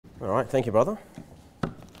All right, thank you, brother.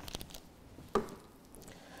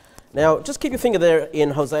 Now, just keep your finger there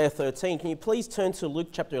in Hosea 13. Can you please turn to Luke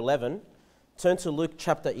chapter 11? Turn to Luke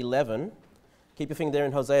chapter 11. Keep your finger there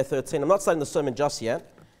in Hosea 13. I'm not starting the sermon just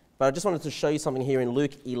yet, but I just wanted to show you something here in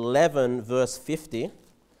Luke 11, verse 50.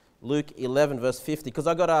 Luke 11, verse 50, because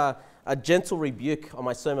I got a gentle rebuke on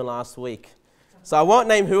my sermon last week. So I won't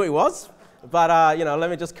name who it was, but let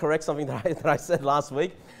me just correct something that I said last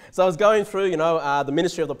week. So I was going through, the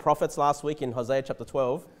ministry of the prophets last week in Hosea chapter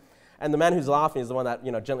 12, and the man who's laughing is the one that,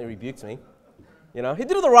 gently rebuked me. He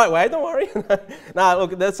did it the right way, don't worry. No,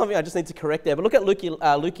 look, there's something I just need to correct there. But look at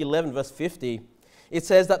Luke 11, verse 50. It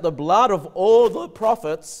says that the blood of all the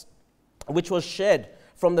prophets which was shed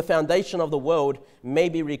from the foundation of the world may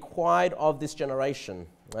be required of this generation.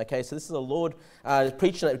 Okay, so this is the Lord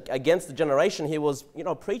preaching against the generation he was,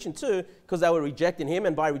 preaching to, because they were rejecting him,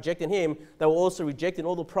 and by rejecting him, they were also rejecting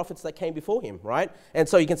all the prophets that came before him, right? And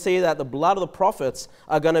so you can see that the blood of the prophets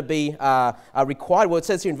are going to be required. Well, it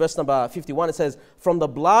says here in verse number 51, it says, from the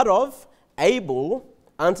blood of Abel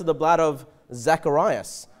unto the blood of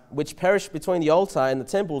Zacharias, which perished between the altar and the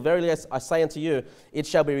temple, verily I say unto you, it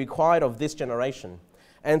shall be required of this generation.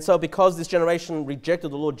 And so because this generation rejected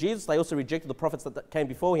the Lord Jesus, they also rejected the prophets that came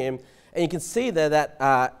before him. And you can see there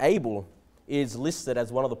that Abel is listed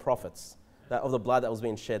as one of the prophets of the blood that was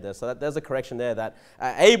being shed there. So there's a correction there that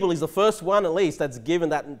Abel is the first one, at least, that's given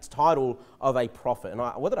that title of a prophet. And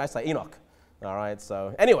what did I say? Enoch. All right,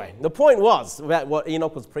 so anyway, the point was about what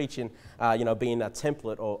Enoch was preaching, being a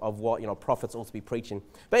template of what, prophets ought to be preaching.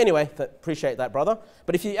 But anyway, appreciate that, brother.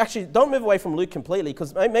 But if you actually don't move away from Luke completely,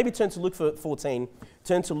 because maybe turn to Luke 14.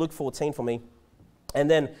 Turn to Luke 14 for me.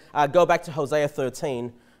 And then go back to Hosea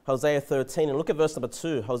 13. Hosea 13, and look at verse number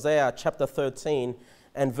 2. Hosea chapter 13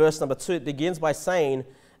 and verse number 2. It begins by saying,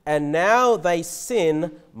 and now they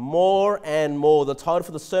sin more and more. The title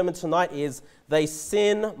for the sermon tonight is, they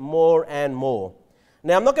sin more and more.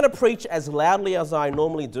 Now, I'm not going to preach as loudly as I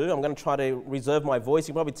normally do. I'm going to try to reserve my voice.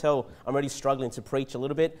 You can probably tell I'm already struggling to preach a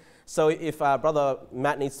little bit. So if Brother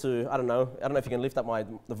Matt needs to, I don't know if you can lift up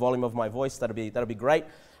the volume of my voice, that'd be great.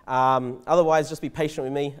 Otherwise, just be patient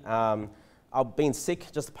with me. I've been sick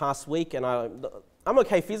just the past week, and I'm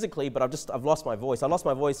okay physically, but I've lost my voice. I lost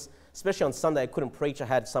my voice, especially on Sunday. I couldn't preach. I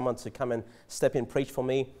had someone to come and step in, preach for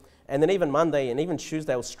me. And then even Monday and even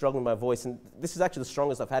Tuesday, I was struggling with my voice. And this is actually the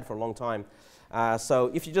strongest I've had for a long time. So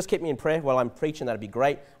if you just keep me in prayer while I'm preaching, that'd be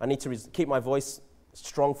great. I need to keep my voice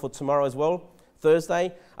strong for tomorrow as well,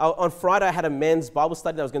 Thursday. On Friday, I had a men's Bible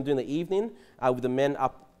study that I was going to do in the evening with the men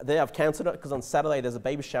up there. I've cancelled it because on Saturday there's a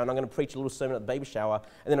baby shower, and I'm going to preach a little sermon at the baby shower,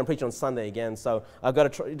 and then I'm preaching on Sunday again. So I've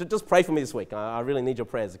got to just pray for me this week. I really need your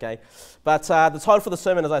prayers, okay? But the title for the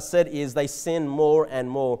sermon, as I said, is They Sin More and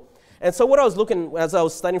More. And so what I was looking, as I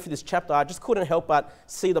was studying for this chapter, I just couldn't help but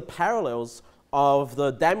see the parallels of the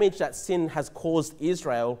damage that sin has caused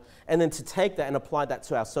Israel, and then to take that and apply that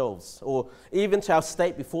to ourselves, or even to our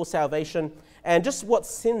state before salvation, and just what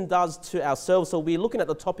sin does to ourselves. So we're looking at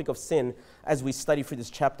the topic of sin as we study through this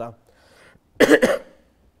chapter.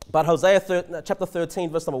 But Hosea chapter 13,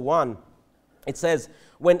 verse number 1, it says,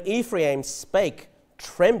 when Ephraim spake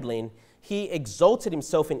trembling, he exalted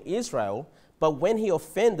himself in Israel, but when he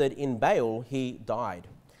offended in Baal, he died.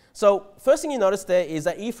 So first thing you notice there is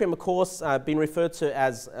that Ephraim, of course, being referred to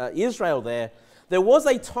as Israel there was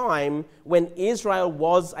a time when Israel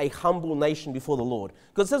was a humble nation before the Lord.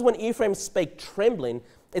 Because it says when Ephraim spake trembling,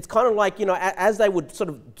 it's kind of like, as they would sort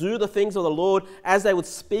of do the things of the Lord, as they would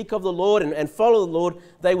speak of the Lord and follow the Lord,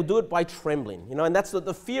 they would do it by trembling, and that's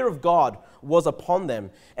the fear of God was upon them.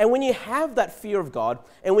 And when you have that fear of God,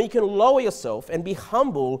 and when you can lower yourself and be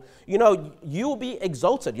humble, you will be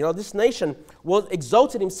exalted. This nation was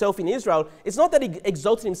exalted himself in Israel. It's not that he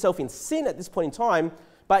exalted himself in sin at this point in time,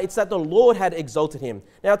 but it's that the Lord had exalted him.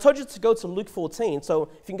 Now, I told you to go to Luke 14, so if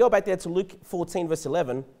you can go back there to Luke 14, verse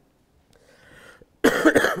 11.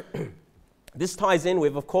 This ties in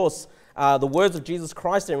with, of course, the words of Jesus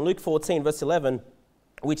Christ in Luke 14, verse 11,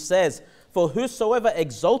 which says, for whosoever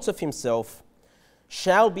exalteth himself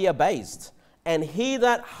shall be abased, and he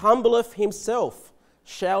that humbleth himself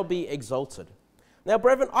shall be exalted. Now,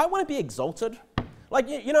 brethren, I want to be exalted.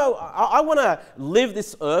 I want to live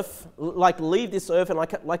this earth, leave this earth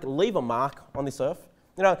and leave a mark on this earth.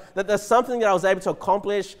 That there's something that I was able to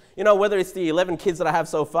accomplish, whether it's the 11 kids that I have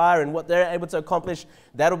so far and what they're able to accomplish,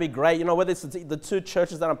 that'll be great. Whether it's the 2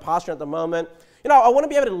 churches that I'm pastoring at the moment. I want to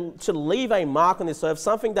be able to leave a mark on this earth,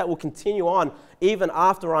 something that will continue on even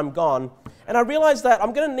after I'm gone. And I realize that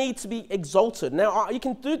I'm going to need to be exalted. Now, you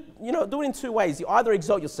can do it in 2 ways. You either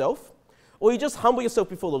exalt yourself, or you just humble yourself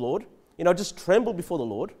before the Lord, just tremble before the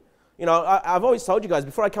Lord. You know, I've always told you guys,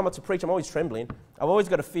 before I come up to preach, I'm always trembling. I've always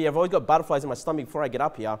got a fear. I've always got butterflies in my stomach before I get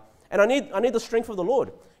up here. And I need the strength of the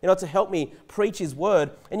Lord, you know, to help me preach His word.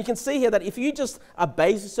 And you can see here that if you just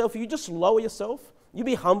abase yourself, if you just lower yourself, you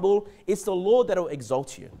be humble, it's the Lord that will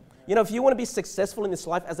exalt you. You know, if you want to be successful in this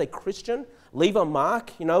life as a Christian, leave a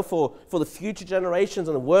mark, you know, for the future generations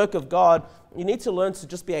and the work of God, you need to learn to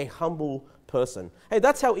just be a humble person. Hey,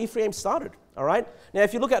 that's how Ephraim started, all right? Now,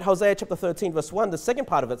 if you look at Hosea chapter 13, verse 1, the second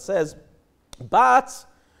part of it says, but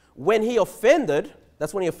when he offended,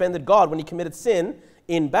 that's when he offended God, when he committed sin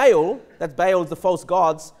in Baal, that's Baal is the false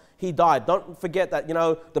gods, he died. Don't forget that, you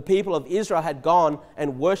know, the people of Israel had gone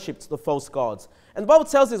and worshipped the false gods. And the Bible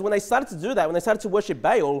tells us when they started to do that, when they started to worship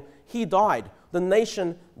Baal, he died. The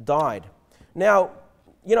nation died. Now,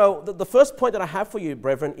 you know, the first point that I have for you,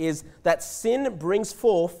 brethren, is that sin brings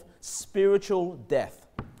forth spiritual death.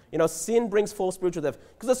 You know, sin brings forth spiritual death.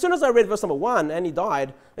 Because as soon as I read verse number 1, and he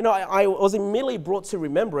died, you know, I was immediately brought to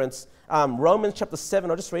remembrance Romans chapter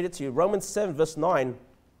 7. I'll just read it to you. Romans 7, verse 9,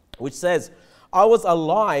 which says, I was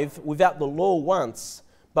alive without the law once,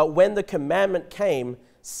 but when the commandment came,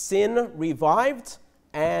 sin revived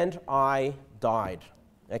and I died.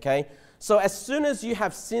 Okay? So as soon as you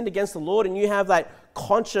have sinned against the Lord and you have that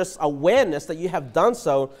conscious awareness that you have done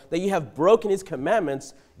so, that you have broken His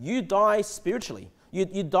commandments, you die spiritually.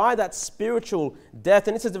 You die that spiritual death.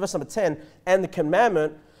 And it says in verse number 10, and the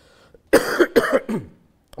commandment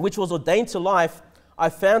which was ordained to life, I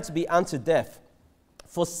found to be unto death.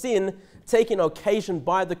 For sin, taking occasion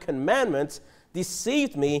by the commandment,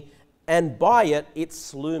 deceived me, and by it, it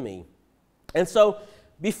slew me. And so,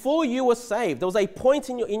 before you were saved, there was a point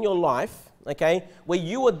in your life, okay, where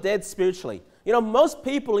you were dead spiritually. You know, most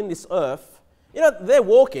people in this earth, you know, they're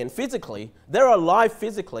walking physically, they're alive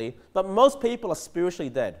physically, but most people are spiritually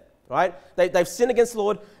dead, right? They've sinned against the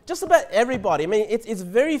Lord. Just about everybody. I mean, it's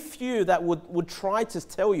very few that would try to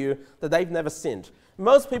tell you that they've never sinned.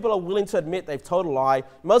 Most people are willing to admit they've told a lie.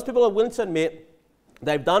 Most people are willing to admit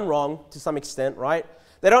they've done wrong to some extent, right?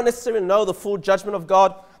 They don't necessarily know the full judgment of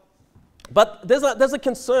God. But there's a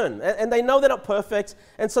concern, and they know they're not perfect.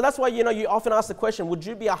 And so that's why, you know, you often ask the question, would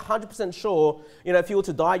you be 100% sure, you know, if you were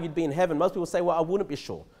to die, you'd be in heaven? Most people say, well, I wouldn't be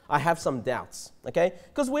sure. I have some doubts, okay?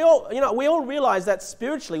 Because we all realize that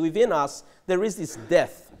spiritually within us, there is this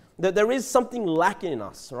death. That there is something lacking in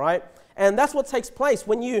us, right? And that's what takes place.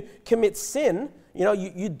 When you commit sin, you know,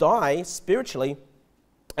 you die spiritually.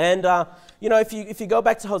 And, you know, if you go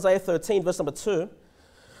back to Hosea 13, verse number 2,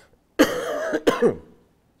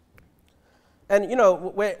 and, you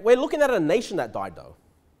know, we're looking at a nation that died, though.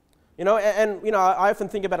 You know, and you know, I often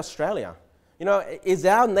think about Australia. You know, is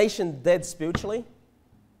our nation dead spiritually?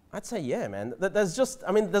 I'd say, yeah, man. There's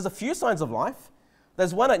a few signs of life.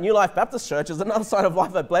 There's one at New Life Baptist Church. There's another sign of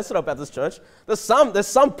life at Blessed Hope Baptist Church. There's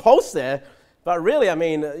some posts there. But really, I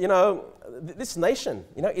mean, you know, this nation,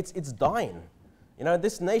 you know, it's dying. You know,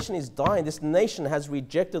 this nation is dying. This nation has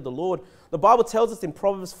rejected the Lord. The Bible tells us in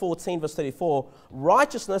Proverbs 14, verse 34,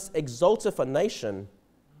 righteousness exalteth a nation,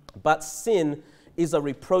 but sin is a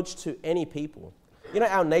reproach to any people. You know,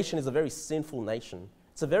 our nation is a very sinful nation.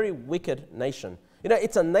 It's a very wicked nation. You know,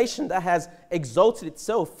 it's a nation that has exalted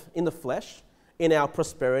itself in the flesh, in our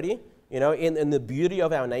prosperity, you know, in the beauty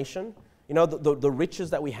of our nation. You know, the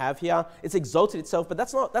riches that we have here. It's exalted itself, but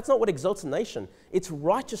that's not what exalts a nation. It's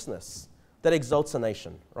righteousness that exalts a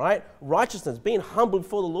nation, right? Righteousness, being humble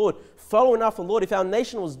before the Lord, following after the Lord. If our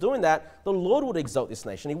nation was doing that, the Lord would exalt this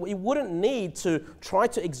nation. He wouldn't need to try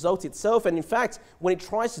to exalt itself. And in fact, when it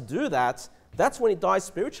tries to do that, that's when it dies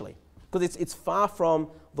spiritually, because it's far from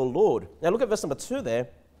the Lord. Now look at verse number 2 there.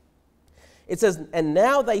 It says, and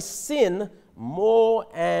now they sin more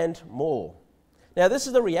and more. Now this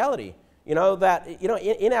is the reality, you know, that, you know,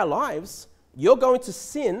 in our lives, you're going to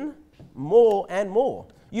sin more and more.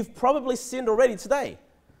 You've probably sinned already today.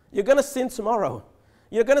 You're going to sin tomorrow.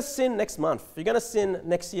 You're going to sin next month. You're going to sin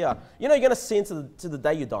next year. You know, you're going to sin to the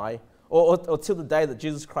day you die, or till the day that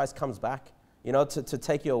Jesus Christ comes back, you know, to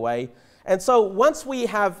take you away. And so once we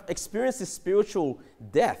have experienced this spiritual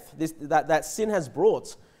death, that sin has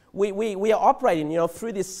brought, we are operating, you know,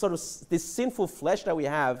 through this sort of this sinful flesh that we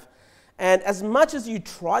have. And as much as you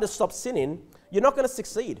try to stop sinning, you're not going to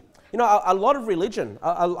succeed. You know, a lot of religion,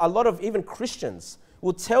 a lot of even Christians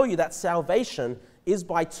will tell you that salvation is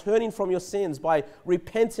by turning from your sins, by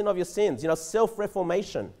repenting of your sins, you know,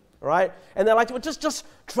 self-reformation, right? And they're like, well, just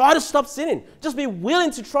try to stop sinning. Just be willing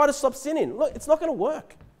to try to stop sinning. Look, it's not going to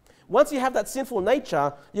work. Once you have that sinful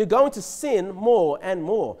nature, you're going to sin more and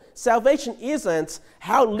more. Salvation isn't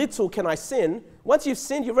how little can I sin. Once you've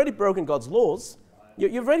sinned, you've already broken God's laws.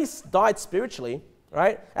 You've already died spiritually.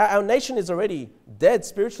 right? Our nation is already dead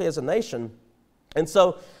spiritually as a nation. And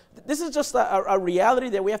so this is just a reality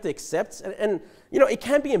that we have to accept. And it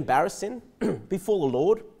can be embarrassing before the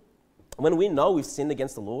Lord when we know we've sinned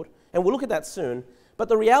against the Lord. And we'll look at that soon. But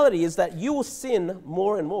the reality is that you will sin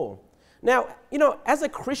more and more. Now, as a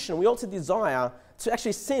Christian, we ought to desire to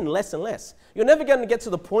actually sin less and less. You're never going to get to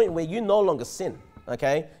the point where you no longer sin,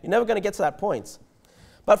 okay? You're never going to get to that point.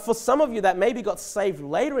 But for some of you that maybe got saved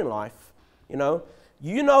later in life, you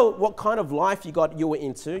know what kind of life you were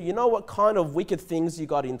into. You know what kind of wicked things you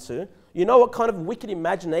got into. You know what kind of wicked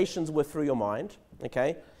imaginations were through your mind,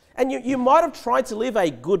 okay? And you might have tried to live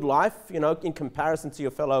a good life, in comparison to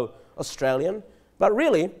your fellow Australian. But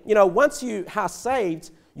really, once you are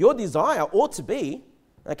saved, your desire ought to be,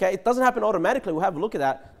 okay, it doesn't happen automatically, we'll have a look at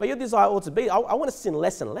that, but your desire ought to be, I want to sin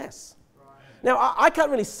less and less. Right. Now, I can't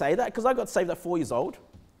really say that because I got saved at 4 years old,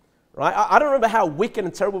 right? I don't remember how wicked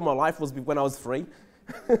and terrible my life was when I was 3.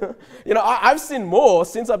 I've sinned more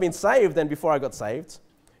since I've been saved than before I got saved.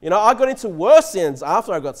 I got into worse sins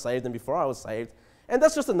after I got saved than before I was saved. And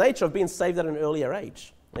that's just the nature of being saved at an earlier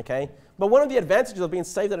age, okay? But one of the advantages of being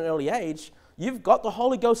saved at an early age, you've got the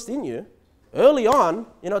Holy Ghost in you early on,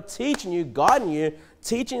 teaching you, guiding you,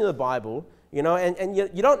 teaching you the Bible, and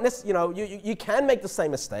you don't necessarily, you can make the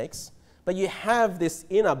same mistakes, but you have this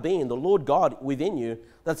inner being, the Lord God within you,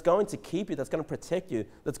 that's going to keep you, that's going to protect you,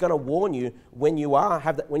 that's going to warn you when you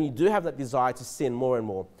do have that desire to sin more and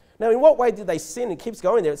more. Now, in what way did they sin? It keeps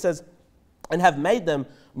going there. It says, and have made them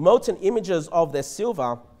molten images of their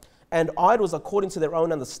silver and idols according to their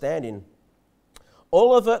own understanding.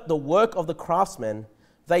 All of it, the work of the craftsmen,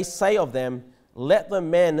 they say of them, let the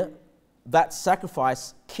men that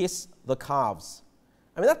sacrifice kiss the calves.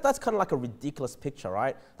 I mean, that's kind of like a ridiculous picture,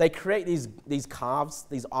 right? They create these calves,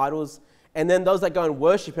 these idols, and then those that go and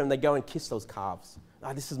worship him, they go and kiss those calves.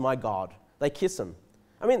 Oh, this is my God. They kiss him.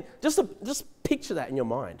 I mean, just picture that in your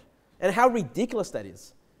mind and how ridiculous that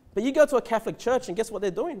is. But you go to a Catholic church and guess what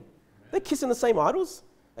they're doing? They're kissing the same idols.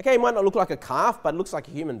 Okay, it might not look like a calf, but it looks like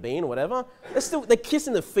a human being or whatever. They're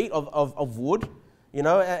kissing the feet of wood,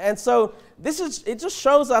 And so it just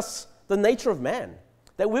shows us the nature of man,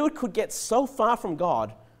 that we could get so far from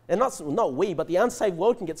God, and not we, but the unsaved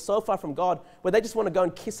world can get so far from God, where they just want to go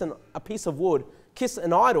and kiss a piece of wood, kiss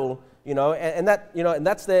an idol, and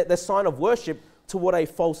that's their sign of worship toward a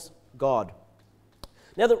false God.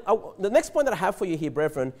 Now, the next point that I have for you here,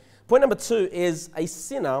 brethren, point number 2 is a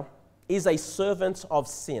sinner is a servant of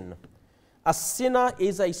sin. A sinner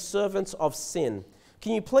is a servant of sin.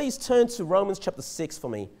 Can you please turn to Romans chapter 6 for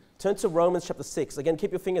me? Turn to Romans chapter 6. Again,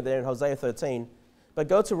 keep your finger there in Hosea 13. But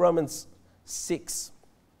go to Romans 6.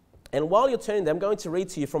 And while you're turning there, I'm going to read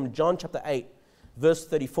to you from John chapter 8, verse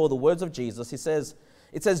 34, the words of Jesus. It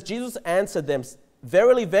says, Jesus answered them,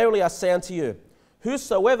 verily, verily, I say unto you,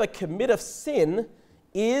 whosoever committeth sin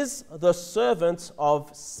is the servant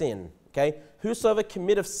of sin. Okay? Whosoever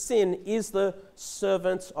committeth sin is the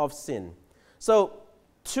servant of sin. So,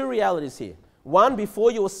 2 realities here. One,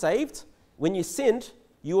 before you were saved, when you sinned,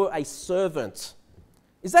 you were a servant.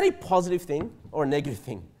 Is that a positive thing or a negative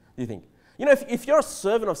thing, do you think? If you're a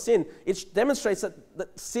servant of sin, it demonstrates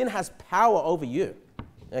that sin has power over you,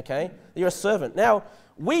 okay? You're a servant. Now,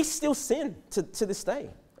 we still sin to this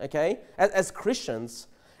day, okay, as Christians.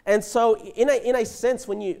 And so, in a sense,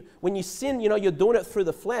 when you sin, you're doing it through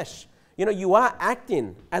the flesh. You are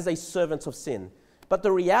acting as a servant of sin. But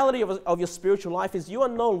the reality of your spiritual life is you are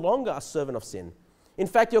no longer a servant of sin. In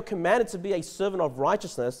fact, you're commanded to be a servant of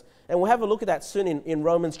righteousness. And we'll have a look at that soon in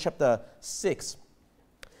Romans chapter 6.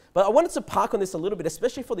 But I wanted to park on this a little bit,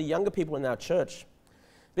 especially for the younger people in our church.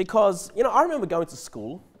 Because, I remember going to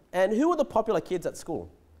school. And who were the popular kids at school?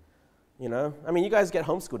 I mean, you guys get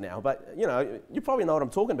homeschooled now. But, you probably know what I'm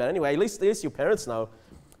talking about anyway. At least your parents know.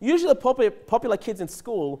 Usually the popular kids in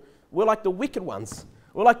school were like the wicked ones.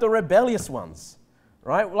 Were like the rebellious ones.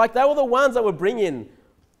 Right? Like they were the ones that would bring in,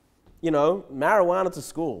 marijuana to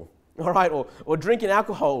school, all right? Or drinking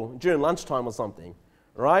alcohol during lunchtime or something,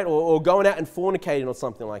 right? Or going out and fornicating or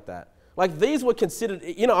something like that. Like these were considered,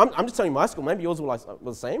 I'm just telling you my school, maybe yours were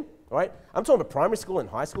the same, right? I'm talking about primary school and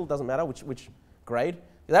high school, doesn't matter which grade.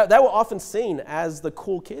 They were often seen as the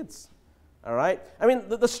cool kids, all right? I mean,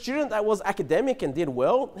 the student that was academic and did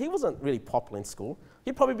well, he wasn't really popular in school.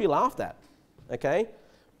 He'd probably be laughed at, okay?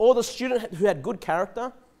 Or the student who had good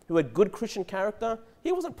character, who had good Christian character,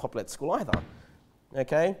 he wasn't popular at school either,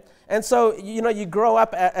 okay? And so, you grow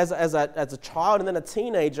up as a child and then a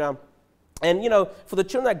teenager, and, for the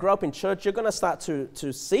children that grow up in church, you're going to start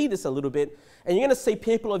to see this a little bit, and you're going to see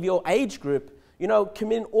people of your age group,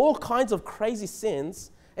 committing all kinds of crazy sins,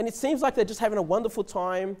 and it seems like they're just having a wonderful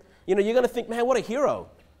time. you're going to think, man, what a hero.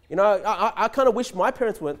 I kind of wish my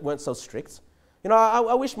parents weren't so strict.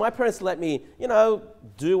 I wish my parents let me,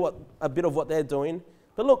 do a bit of what they're doing.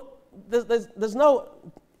 But look,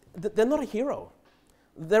 they're not a hero.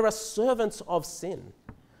 They're a servant of sin.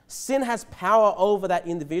 Sin has power over that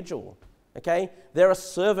individual, okay? They're a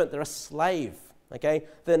servant, they're a slave, okay?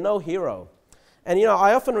 They're no hero. And,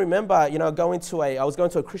 I often remember, I was going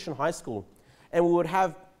to a Christian high school, and we would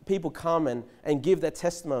have people come and give their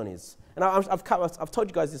testimonies. And I've told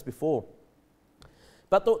you guys this before.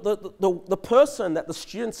 But the person that the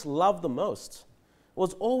students loved the most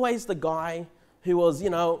was always the guy who was, he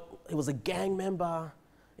was a gang member.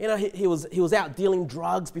 He was out dealing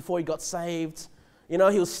drugs before he got saved. He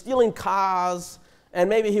was stealing cars, and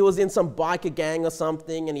maybe he was in some biker gang or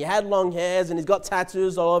something, and he had long hairs, and he's got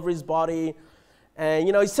tattoos all over his body. And,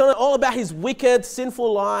 he's telling all about his wicked,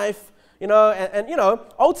 sinful life, and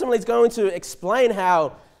ultimately he's going to explain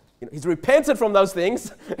how he's repented from those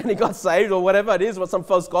things, and he got saved, or whatever it is, or some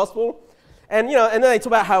false gospel. And, and then they talk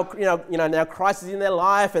about how, now Christ is in their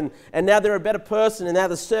life, and now they're a better person, and now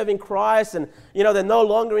they're serving Christ, and, they're no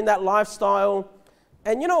longer in that lifestyle.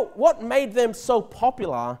 And, what made them so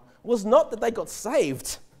popular was not that they got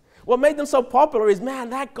saved. What made them so popular is,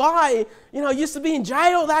 man, that guy, used to be in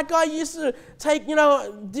jail. That guy used to take,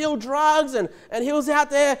 deal drugs, and he was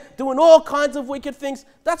out there doing all kinds of wicked things.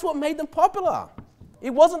 That's what made them popular.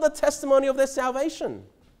 It wasn't the testimony of their salvation.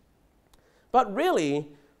 But really,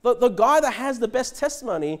 the guy that has the best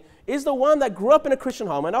testimony is the one that grew up in a Christian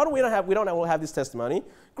home. And we don't all have this testimony.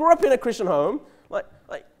 Grew up in a Christian home.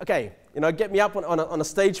 Okay, get me up on a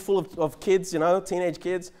stage full of kids, teenage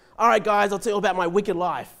kids. All right, guys, I'll tell you about my wicked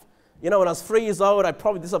life. When I was 3 years old, I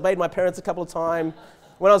probably disobeyed my parents a couple of times.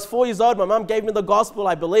 When I was 4 years old, my mum gave me the gospel.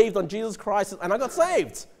 I believed on Jesus Christ, and I got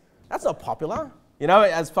saved. That's not popular,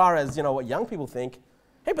 as far as, what young people think.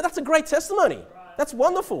 Hey, but that's a great testimony. That's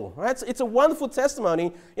wonderful, right? It's a wonderful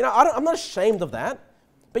testimony. I'm not ashamed of that.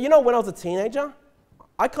 But when I was a teenager,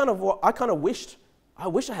 I kind of wished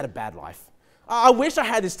I had a bad life. I wish I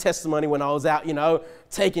had this testimony when I was out,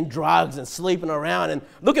 taking drugs and sleeping around. And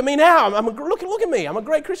look at me now. Look at me. I'm a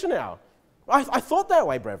great Christian now. I thought that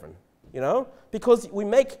way, brethren, because we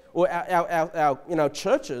make our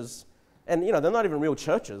churches, and they're not even real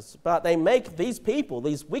churches, but they make these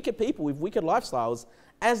wicked people with wicked lifestyles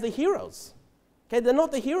as the heroes. Okay, they're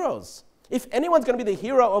not the heroes. If anyone's going to be the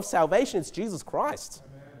hero of salvation, it's Jesus Christ.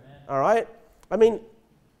 Amen. All right? I mean,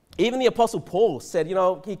 even the Apostle Paul said,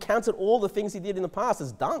 he counted all the things he did in the past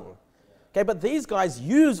as dung. Okay, but these guys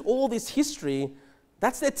use all this history.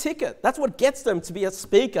 That's their ticket. That's what gets them to be a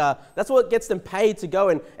speaker. That's what gets them paid to go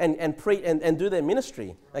and preach and do their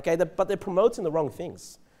ministry. Okay, but they're promoting the wrong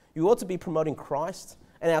things. You ought to be promoting Christ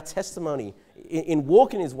and our testimony in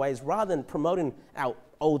walking his ways rather than promoting our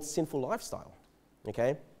old sinful lifestyle.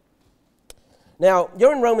 Okay? Now,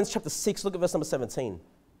 you're in Romans chapter 6. Look at verse number 17.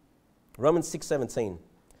 Romans 6:17.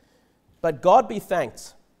 But God be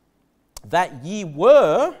thanked that ye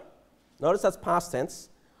were, notice that's past tense,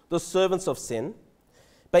 the servants of sin,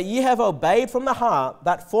 but ye have obeyed from the heart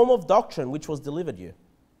that form of doctrine which was delivered you.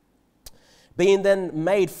 Being then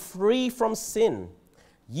made free from sin,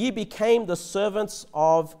 ye became the servants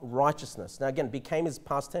of righteousness. Now again, became is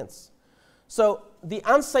past tense. So the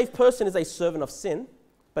unsaved person is a servant of sin,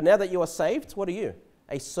 but now that you are saved, what are you?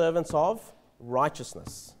 A servant of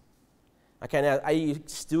righteousness. Okay, now are you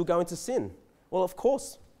still going to sin? Well, of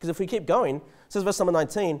course, because if we keep going, it says verse number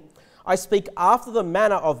 19, I speak after the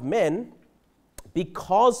manner of men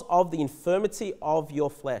because of the infirmity of your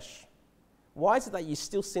flesh. Why is it that you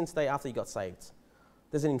still sin today after you got saved?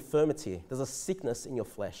 There's an infirmity, there's a sickness in your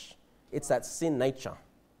flesh. It's that sin nature,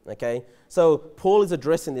 okay? So Paul is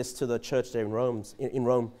addressing this to the church there in Rome.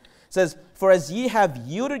 It says, for as ye have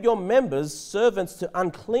yielded your members servants to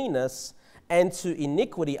uncleanness and to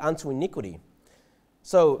iniquity unto iniquity.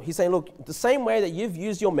 So he's saying, look, the same way that you've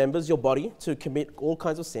used your members, your body, to commit all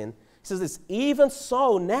kinds of sin, he says this, even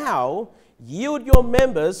so now yield your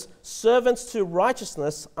members servants to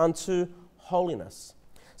righteousness unto holiness.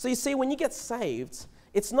 So you see, when you get saved,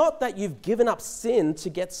 it's not that you've given up sin to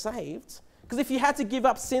get saved. Because if you had to give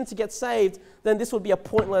up sin to get saved, then this would be a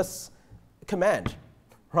pointless command,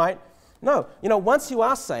 right? No, once you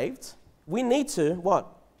are saved, we need to,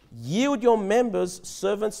 what? Yield your members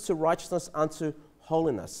servants to righteousness unto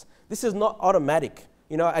holiness. This is not automatic.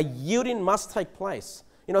 A yielding must take place.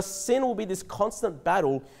 Sin will be this constant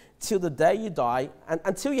battle till the day you die, and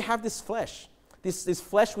until you have this flesh, this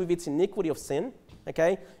flesh with its iniquity of sin,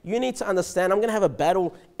 okay? You need to understand, I'm going to have a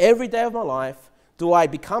battle every day of my life. Do I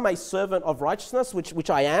become a servant of righteousness, which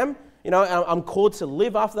I am? I'm called to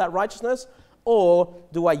live after that righteousness, or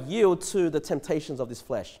do I yield to the temptations of this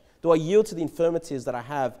flesh? Do I yield to the infirmities that I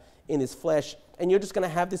have in this flesh? And you're just going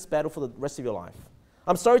to have this battle for the rest of your life.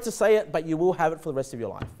 I'm sorry to say it, but you will have it for the rest of your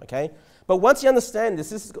life, okay? But once you understand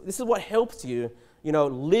this is what helps you,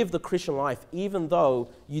 live the Christian life, even though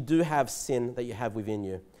you do have sin that you have within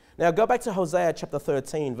you. Now, go back to Hosea chapter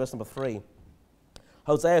 13, verse number 3.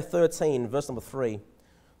 Hosea 13, verse number 3.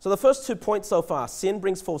 So the first 2 points so far, sin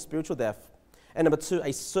brings forth spiritual death. And number 2,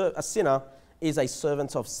 a sinner is a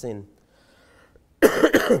servant of sin.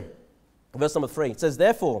 Verse number 3, it says,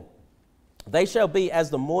 therefore, they shall be as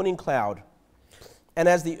the morning cloud, and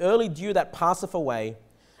as the early dew that passeth away,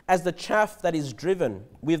 as the chaff that is driven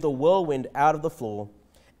with the whirlwind out of the floor,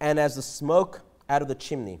 and as the smoke out of the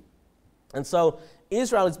chimney. And so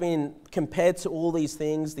Israel has been compared to all these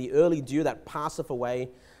things, the early dew that passeth away.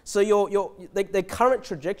 So their current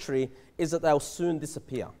trajectory is that they'll soon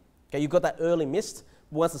disappear. Okay, you've got that early mist.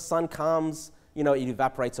 Once the sun comes, it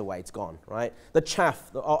evaporates away. It's gone, right? The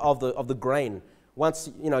chaff of the grain. Once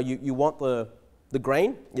you want the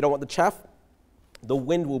grain, you don't want the chaff, the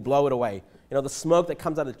wind will blow it away. The smoke that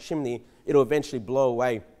comes out of the chimney, it'll eventually blow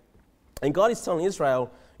away. And God is telling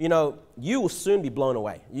Israel, you will soon be blown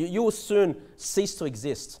away. You will soon cease to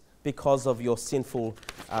exist because of your sinful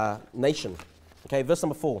nation. Okay, verse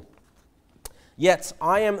number 4. Yet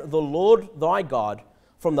I am the Lord thy God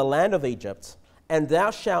from the land of Egypt, and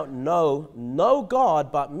thou shalt know no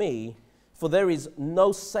God but me, for there is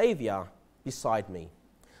no Savior beside me.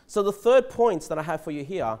 So the third point that I have for you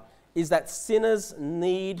here is that sinners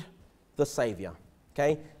need the Savior.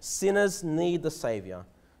 Okay? Sinners need the Savior.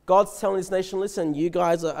 God's telling his nation, listen, you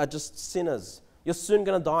guys are just sinners. You're soon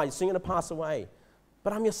going to die. You're soon going to pass away.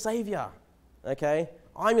 But I'm your Savior. Okay?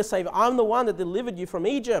 I'm your Savior. I'm the one that delivered you from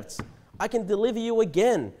Egypt. I can deliver you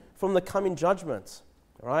again from the coming judgment.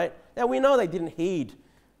 All right? Now, we know they didn't heed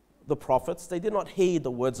the prophets. They did not heed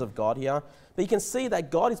the words of God here. But you can see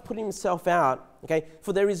that God is putting himself out. Okay?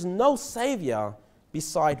 For there is no Savior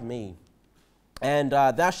beside me. And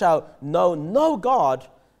thou shalt know no God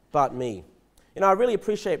but me. I really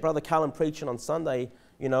appreciate Brother Callum preaching on Sunday,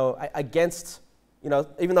 against,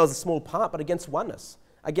 even though it's a small part, but against oneness,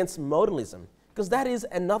 against modalism, because that is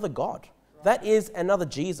another God. That is another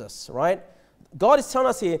Jesus, right? God is telling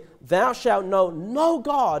us here, thou shalt know no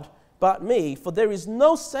God but me, for there is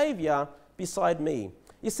no Savior beside me.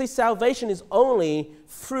 You see, salvation is only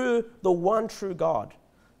through the one true God.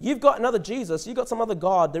 You've got another Jesus, you've got some other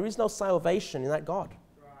God, there is no salvation in that God.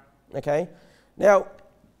 Right. Okay? Now,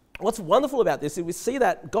 what's wonderful about this is we see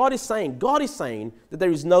that God is saying that there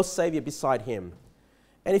is no Savior beside him.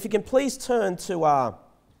 And if you can please turn to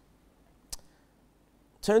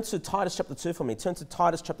Titus chapter 2 for me. Turn to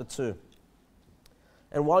Titus chapter 2.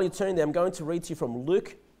 And while you're turning there, I'm going to read to you from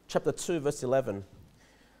Luke chapter 2, verse 11.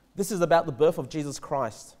 This is about the birth of Jesus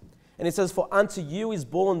Christ. And it says, for unto you is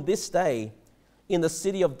born this day in the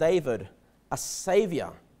city of David a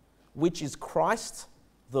Savior, which is Christ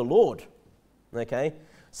the Lord. Okay?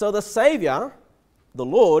 So the Savior, the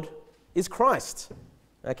Lord, is Christ.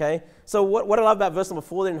 Okay? So what I love about verse number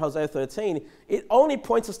 4 there in Hosea 13, it only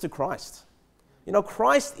points us to Christ.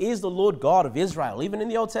 Christ is the Lord God of Israel, even in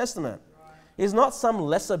the Old Testament. He's not some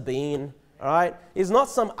lesser being, all right? He's not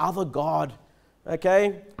some other God,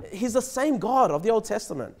 okay? He's the same God of the Old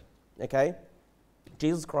Testament, okay?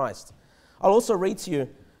 Jesus Christ. I'll also read to you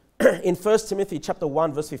in 1 Timothy chapter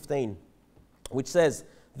 1, verse 15, which says,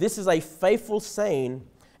 this is a faithful saying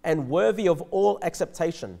and worthy of all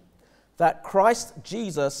acceptation, that Christ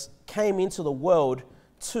Jesus came into the world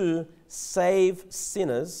to save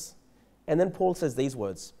sinners. And then Paul says these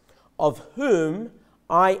words, of whom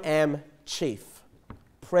I am chief.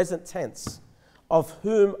 Present tense. Of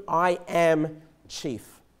whom I am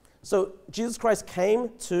chief. So Jesus Christ came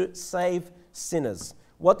to save sinners.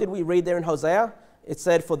 What did we read there in Hosea? It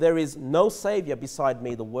said, for there is no Savior beside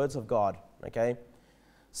me, the words of God. Okay?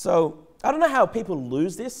 So I don't know how people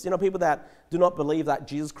lose this. People that do not believe that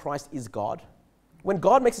Jesus Christ is God. When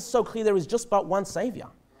God makes it so clear there is just but one Savior.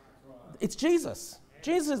 It's Jesus.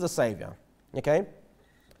 Jesus is the Savior. Okay?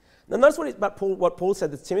 Now notice what Paul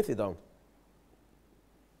said to Timothy though.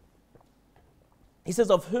 He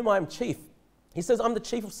says, of whom I am chief. He says, I'm the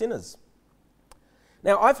chief of sinners.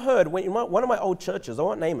 Now I've heard in one of my old churches, I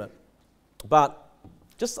won't name it, but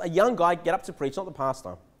just a young guy get up to preach, not the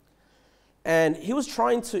pastor. And he was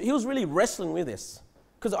really wrestling with this.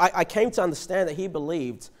 Because I came to understand that he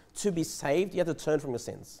believed to be saved, you have to turn from your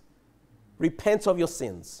sins. Repent of your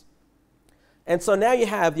sins. And so now you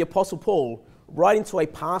have the Apostle Paul writing to a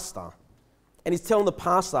pastor, and he's telling the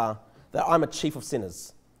pastor that I'm a chief of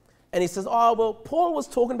sinners. And he says, oh, well, Paul was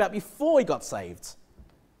talking about before he got saved.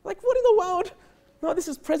 Like, what in the world? No, this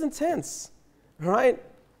is present tense, right?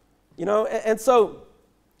 You know, and so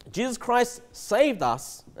Jesus Christ saved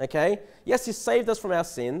us, okay? Yes, he saved us from our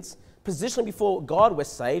sins. Positionally before God, we're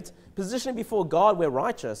saved. Positionally before God, we're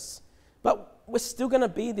righteous. But we're still going to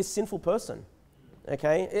be this sinful person,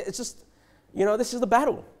 okay? It's just, you know, this is the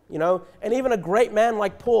battle, you know? And even a great man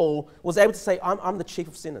like Paul was able to say, I'm the chief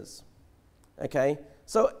of sinners, okay?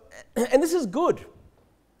 So, and this is good,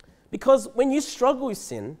 because when you struggle with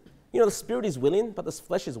sin, you know, the spirit is willing, but the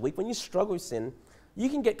flesh is weak. When you struggle with sin, you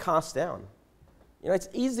can get cast down. You know, it's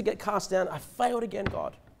easy to get cast down. I failed again,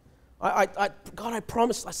 God. God, I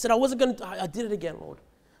promised. I said I wasn't going to. I did it again, Lord.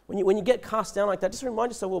 When you get cast down like that, just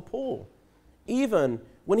remind yourself, well, Paul, even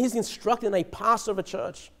when he's instructed in a pastor of a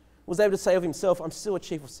church, was able to say of himself, I'm still a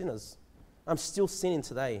chief of sinners. I'm still sinning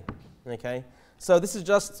today, okay? So this is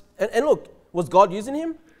just, and look, was God using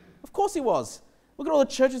him? Of course he was. Look at all the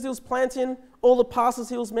churches he was planting, all the pastors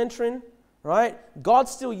he was mentoring, right? God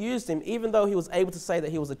still used him, even though he was able to say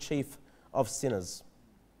that he was a chief of sinners.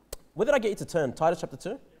 Where did I get you to turn? Titus chapter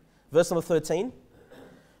 2, verse number 13.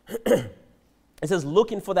 It says,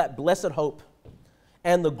 looking for that blessed hope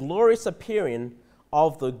and the glorious appearing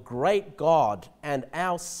of the great God and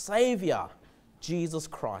our Savior, Jesus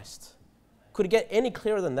Christ. Could it get any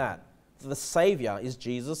clearer than that? That the Savior is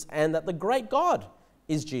Jesus and that the great God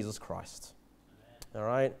is Jesus Christ. All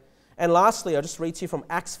right? And lastly, I'll just read to you from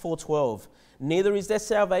Acts 4:12. Neither is there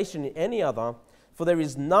salvation in any other, for there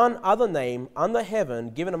is none other name under heaven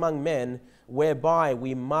given among men whereby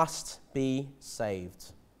we must be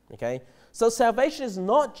saved. Okay? So salvation is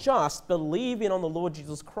not just believing on the Lord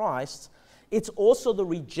Jesus Christ, it's also the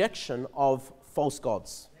rejection of false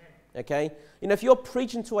gods. Okay? You know, if you're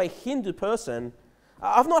preaching to a Hindu person,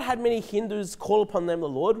 I've not had many Hindus call upon them the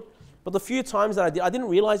Lord, but the few times that I didn't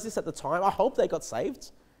realize this at the time. I hope they got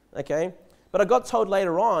saved. Okay? But I got told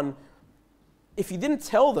later on, if you didn't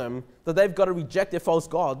tell them that they've got to reject their false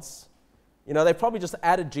gods, you know, they probably just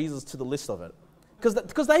added Jesus to the list of it.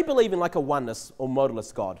 Because they believe in like a oneness or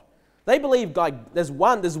modalist God. They believe like there's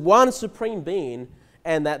one supreme being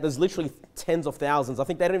and that there's literally tens of thousands. I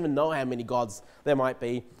think they don't even know how many gods there might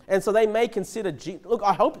be. And so they may consider, look,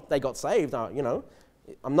 I hope they got saved, you know.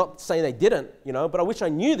 I'm not saying they didn't, you know, but I wish I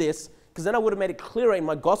knew this, because then I would have made it clearer in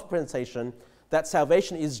my gospel presentation that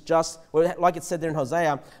salvation is just, like it said there in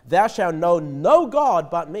Hosea, thou shalt know no God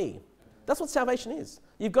but me. That's what salvation is.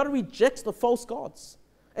 You've got to reject the false gods.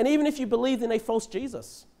 And even if you believed in a false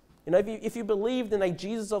Jesus, you know, if you believed in a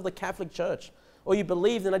Jesus of the Catholic Church, or you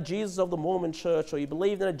believed in a Jesus of the Mormon Church, or you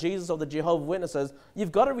believed in a Jesus of the Jehovah's Witnesses,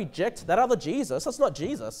 you've got to reject that other Jesus. That's not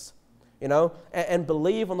Jesus, you know, and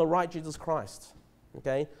believe on the right Jesus Christ.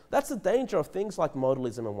 Okay? That's the danger of things like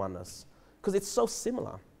modalism and oneness, because it's so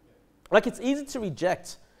similar. Like, it's easy to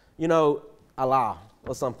reject, you know, Allah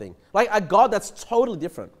or something. Like a God that's totally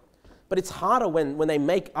different. But it's harder when they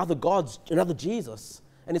make other gods another Jesus.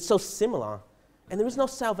 And it's so similar. And there is no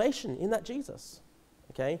salvation in that Jesus.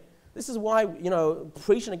 Okay? This is why, you know,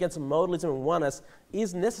 preaching against modalism and oneness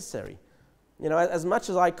is necessary. You know, as much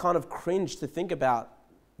as I kind of cringe to think about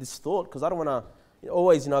this thought, because I don't want to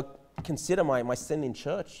always, you know, consider my sin in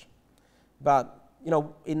church. But, you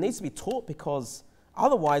know, it needs to be taught, because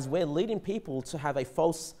otherwise we're leading people to have a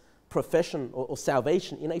false profession or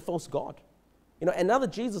salvation in a false God. You know, another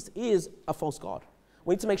Jesus is a false God.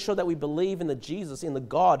 We need to make sure that we believe in the Jesus, in the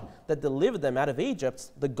God that delivered them out of Egypt,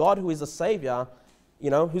 the God who is the Savior, you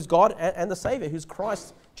know, who's God and the Savior, who's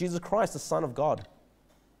Christ, Jesus Christ, the Son of God.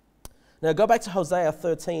 Now go back to Hosea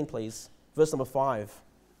 13, please, verse number 5.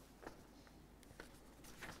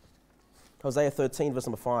 Hosea 13, verse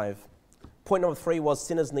number 5. Point number 3 was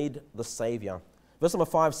sinners need the Savior. Verse number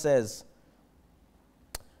 5 says,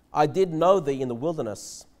 I did know thee in the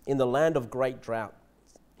wilderness, in the land of great drought.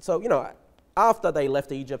 So, you know, after they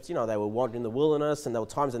left Egypt, you know, they were wandering in the wilderness and there were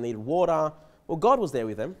times they needed water. Well, God was there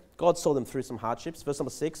with them. God saw them through some hardships. Verse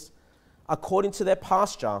number 6, according to their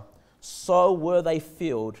pasture, so were they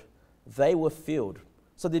filled. They were filled.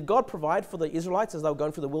 So did God provide for the Israelites as they were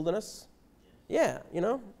going through the wilderness? Yeah, you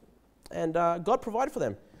know, and God provided for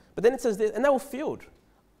them. But then it says this, and they were filled.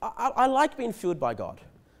 I like being filled by God.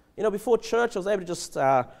 You know, before church, I was able to just,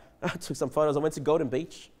 I took some photos. I went to Golden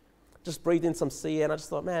Beach, just breathed in some sea air, and I just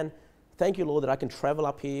thought, man, thank you, Lord, that I can travel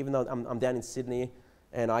up here, even though I'm down in Sydney,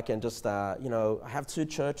 and I can just, you know, I have 2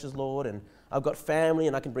 churches, Lord, and I've got family,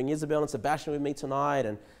 and I can bring Isabel and Sebastian with me tonight,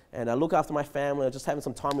 and I look after my family, and just having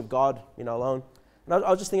some time with God, you know, alone. And I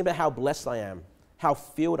was just thinking about how blessed I am, how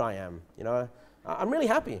filled I am, you know. I'm really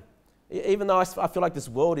happy, even though I feel like this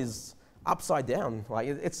world is upside down.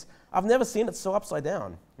 Like, I've never seen it so upside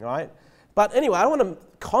down, right? But anyway, I don't want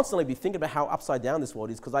to constantly be thinking about how upside down this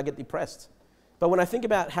world is because I get depressed. But when I think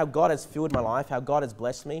about how God has filled my life, how God has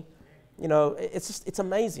blessed me, it's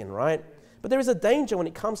amazing, right? But there is a danger when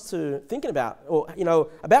it comes to thinking about,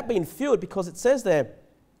 about being filled, because it says there,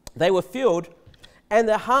 they were filled and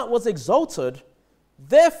their heart was exalted.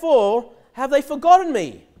 Therefore have they forgotten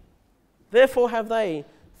me. Therefore have they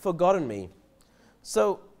forgotten me.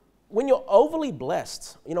 So when you're overly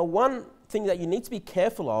blessed, one thing that you need to be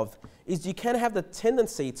careful of is you can have the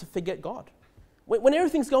tendency to forget God. When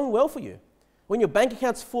everything's going well for you, when your bank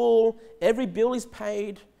account's full, every bill is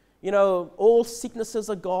paid, all sicknesses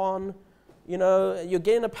are gone, you're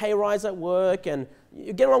getting a pay rise at work, and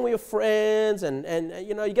you get along with your friends, and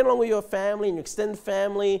you get along with your family and your extended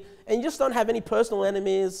family, and you just don't have any personal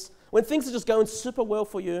enemies. When things are just going super well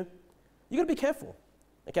for you, you've got to be careful,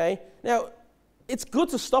 okay? Now, it's good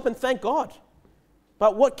to stop and thank God.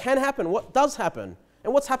 But what can happen, what does happen,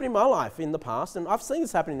 and what's happened in my life in the past, and I've seen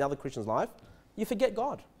this happen in other Christians' life, you forget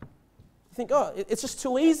God. You think, it's just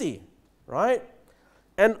too easy, right?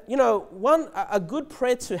 And, a good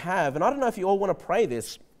prayer to have, and I don't know if you all want to pray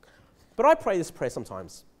this, but I pray this prayer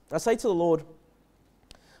sometimes. I say to the Lord,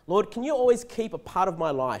 Lord, can you always keep a part of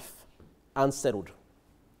my life unsettled?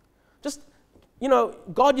 Just,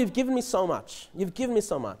 God, you've given me so much. You've given me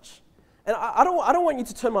so much. And I don't want you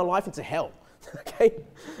to turn my life into hell, okay?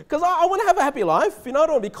 Because I want to have a happy life. I don't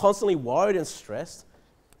want to be constantly worried and stressed.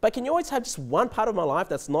 But can you always have just one part of my life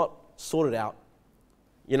that's not sorted out?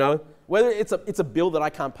 Whether it's a bill that I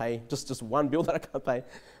can't pay, just one bill that I can't pay,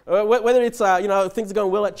 whether it's things are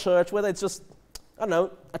going well at church, whether it's just a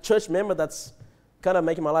church member that's kind of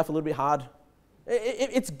making my life a little bit hard.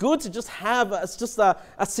 It's good to just have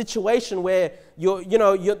a situation where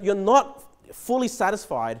you're not fully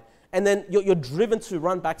satisfied, and then you're driven to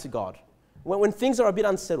run back to God. When things are a bit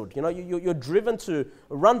unsettled, you're driven to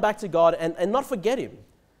run back to God and not forget Him.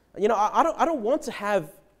 I don't want to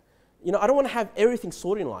have. I don't want to have everything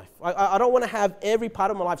sorted in life. I don't want to have every part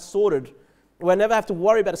of my life sorted where I never have to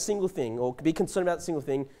worry about a single thing or be concerned about a single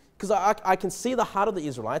thing, because I can see the heart of the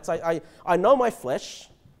Israelites. I know my flesh,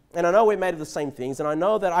 and I know we're made of the same things, and I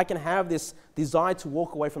know that I can have this desire to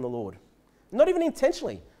walk away from the Lord. Not even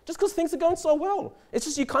intentionally, just because things are going so well. It's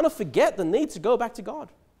just you kind of forget the need to go back to God.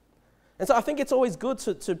 And so I think it's always good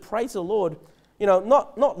to pray to the Lord,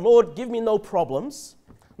 not Lord, give me no problems,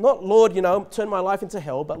 not, Lord, turn my life into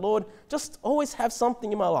hell, but Lord, just always have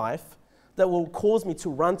something in my life that will cause me to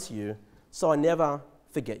run to you so I never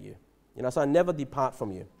forget you, so I never depart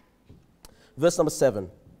from you. Verse number 7.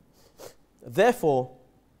 Therefore,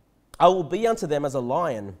 I will be unto them as a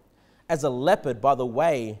lion, as a leopard by the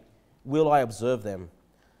way will I observe them.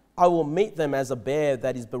 I will meet them as a bear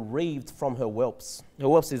that is bereaved from her whelps. Her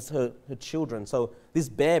whelps is her children. So this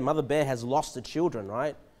mother bear has lost her children,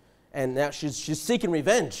 right? And now she's seeking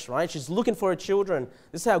revenge, right? She's looking for her children.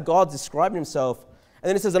 This is how God's describing Himself. And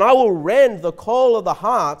then He says, and I will rend the coal of the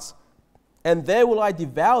heart, and there will I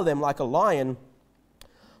devour them like a lion.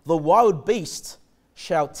 The wild beast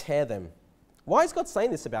shall tear them. Why is God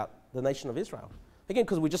saying this about the nation of Israel? Again,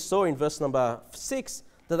 because we just saw in verse number 6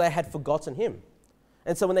 that they had forgotten Him.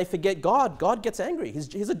 And so when they forget God, God gets angry.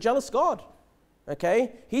 He's a jealous God,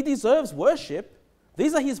 okay? He deserves worship.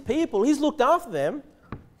 These are His people. He's looked after them.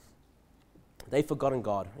 They've forgotten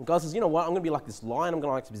God. And God says, you know what? I'm going to be like this lion. I'm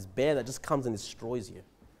going to be like this bear that just comes and destroys you.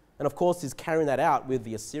 And of course, He's carrying that out with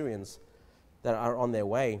the Assyrians that are on their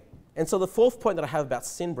way. And so the fourth point that I have about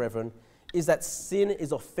sin, brethren, is that sin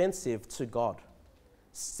is offensive to God.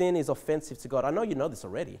 Sin is offensive to God. I know you know this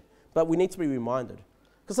already, but we need to be reminded.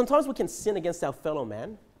 Because sometimes we can sin against our fellow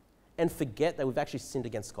man and forget that we've actually sinned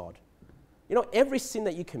against God. Every sin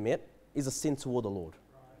that you commit is a sin toward the Lord.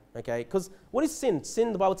 Okay, because what is sin?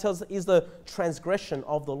 Sin, the Bible tells us, is the transgression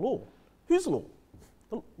of the law. Whose law?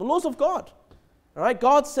 The laws of God. All right,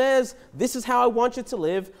 God says, this is how I want you to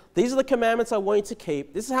live. These are the commandments I want you to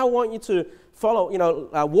keep. This is how I want you to follow,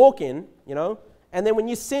 walk in, And then when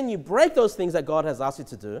you sin, you break those things that God has asked you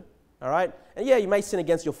to do. All right, and yeah, you may sin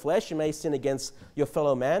against your flesh. You may sin against your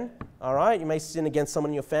fellow man. All right, you may sin against someone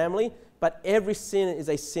in your family. But every sin is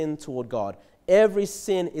a sin toward God. Every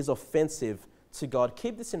sin is offensive to God.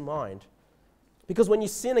 Keep this in mind, because when you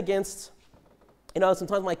sin against,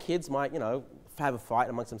 sometimes my kids might, have a fight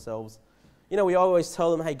amongst themselves. We always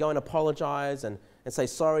tell them, hey, go and apologize and say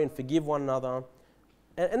sorry and forgive one another.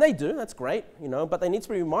 And they do, that's great, but they need to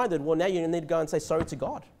be reminded, well, now you need to go and say sorry to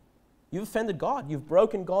God. You've offended God. You've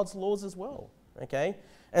broken God's laws as well, okay?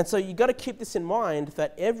 And so you've got to keep this in mind,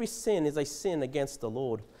 that every sin is a sin against the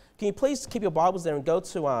Lord. Can you please keep your Bibles there and go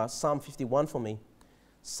to Psalm 51 for me?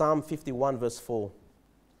 Psalm 51, verse 4.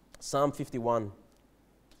 Psalm 51.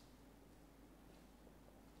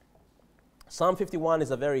 Psalm 51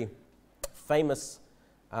 is a very famous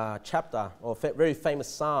chapter, or very famous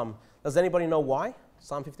psalm. Does anybody know why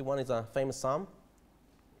Psalm 51 is a famous psalm?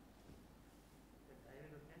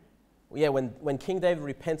 Yeah, when King David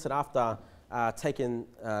repented after taking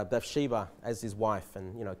Bathsheba as his wife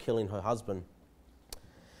and, killing her husband.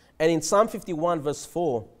 And in Psalm 51 verse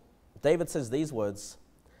 4, David says these words,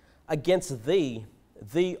 "Against thee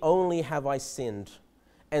only have I sinned,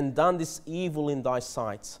 and done this evil in thy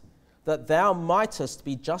sight, that thou mightest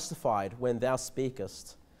be justified when thou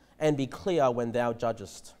speakest, and be clear when thou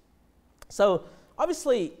judgest." So,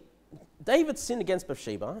 obviously, David sinned against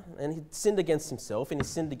Bathsheba, and he sinned against himself, and he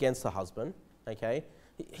sinned against her husband, okay?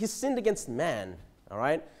 He sinned against man, all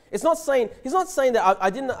right? He's not saying that I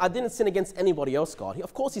didn't sin against anybody else, God.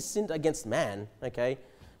 Of course, he sinned against man, okay?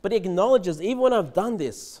 But he acknowledges, even when I've done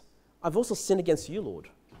this, I've also sinned against you, Lord.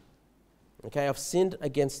 Okay, I've sinned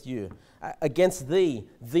against you. Against thee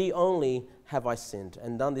only have I sinned,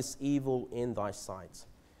 and done this evil in thy sight.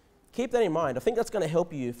 Keep that in mind. I think that's going to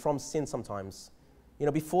help you from sin sometimes.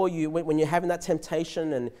 Before when you're having that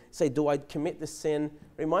temptation and say, do I commit this sin?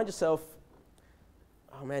 Remind yourself,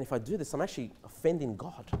 oh man, if I do this, I'm actually offending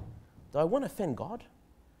God. Do I want to offend God?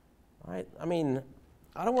 Right? I mean,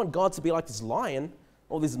 I don't want God to be like this lion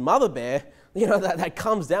or this mother bear, that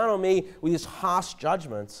comes down on me with this harsh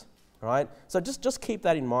judgment. Right? So just keep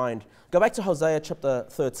that in mind. Go back to Hosea chapter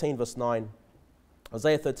 13, verse 9.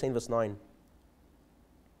 Hosea 13, verse 9.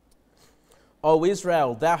 "O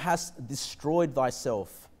Israel, thou hast destroyed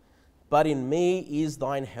thyself, but in me is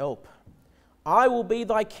thine help. I will be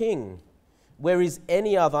thy king. Where is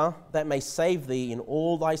any other that may save thee in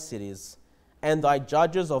all thy cities? And thy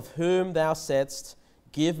judges of whom thou saidst,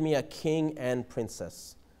 give me a king and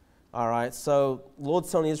princess." All right, so Lord's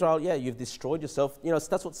telling Israel, yeah, you've destroyed yourself.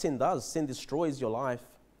 That's what sin does. Sin destroys your life.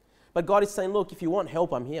 But God is saying, look, if you want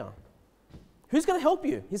help, I'm here. Who's going to help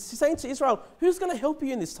you? He's saying to Israel, who's going to help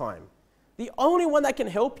you in this time? The only one that can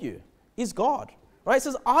help you is God. Right? He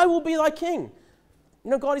says, I will be thy king.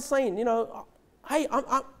 God is saying, hey,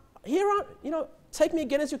 I'm here, take me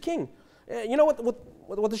again as your king. You know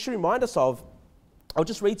what this should remind us of? I'll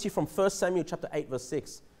just read to you from 1 Samuel chapter 8, verse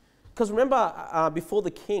 6. Because remember, before the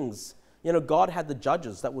kings, God had the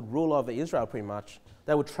judges that would rule over Israel pretty much.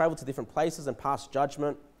 They would travel to different places and pass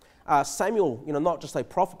judgment. Samuel, not just a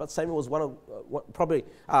prophet, but Samuel was probably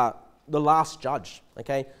the last judge,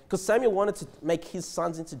 okay? Because Samuel wanted to make his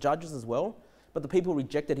sons into judges as well, but the people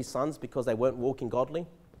rejected his sons because they weren't walking godly,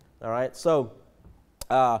 all right? So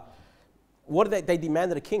what did they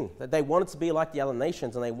demanded a king. They wanted to be like the other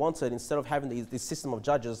nations, and they wanted, instead of having this system of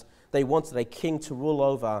judges, they wanted a king to rule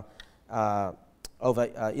over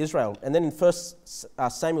Israel. And then in 1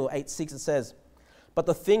 Samuel 8:6 it says, "But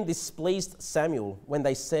the thing displeased Samuel when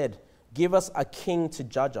they said, give us a king to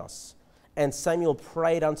judge us. And Samuel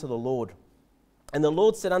prayed unto the Lord. And the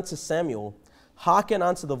Lord said unto Samuel, hearken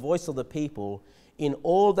unto the voice of the people in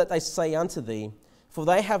all that they say unto thee, for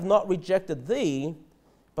they have not rejected thee,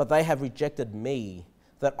 but they have rejected me,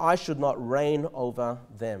 that I should not reign over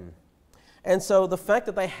them." And so the fact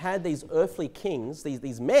that they had these earthly kings,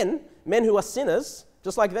 these men who are sinners,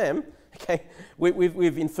 just like them, okay,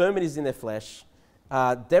 with infirmities in their flesh,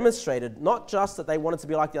 demonstrated not just that they wanted to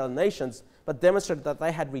be like the other nations, but demonstrated that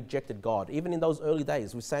they had rejected God, even in those early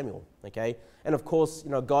days with Samuel, okay? And of course,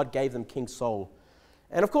 God gave them King Saul.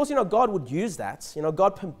 And of course, God would use that.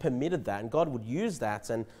 God permitted that, and God would use that.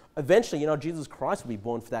 And eventually, Jesus Christ would be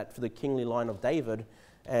born for the kingly line of David.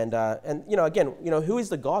 And again, who is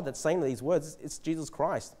the God that's saying these words? It's Jesus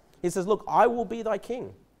Christ. He says, look, I will be thy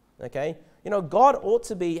king, okay? God ought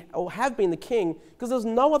to be, or have been the king, because there's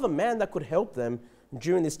no other man that could help them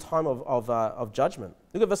during this time of judgment.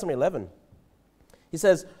 Look at verse number 11. He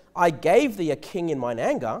says, I gave thee a king in mine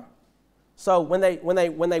anger. So when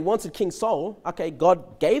they wanted King Saul, okay,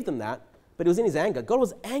 God gave them that, but it was in his anger. God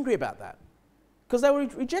was angry about that because they were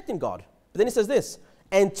rejecting God. But then he says this,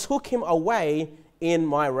 and took him away in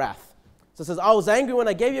my wrath. So it says, I was angry when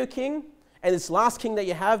I gave you a king, and this last king that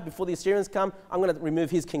you have before the Assyrians come, I'm going to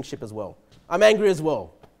remove his kingship as well. I'm angry as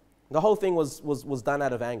well. The whole thing was done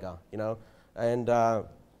out of anger, And but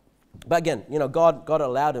again, God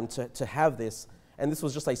allowed him to have this, and this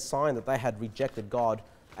was just a sign that they had rejected God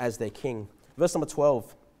as their king. Verse number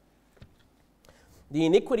 12. The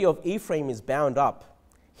iniquity of Ephraim is bound up,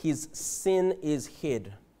 his sin is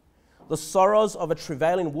hid. The sorrows of a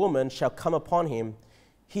travailing woman shall come upon him.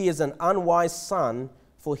 He is an unwise son,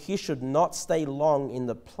 for he should not stay long in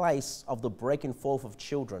the place of the breaking forth of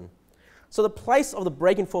children. So the place of the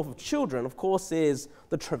breaking forth of children, of course, is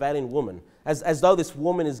the travailing woman, as though this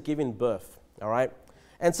woman is giving birth, all right?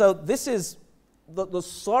 And so this is the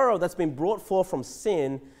sorrow that's been brought forth from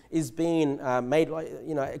sin is being made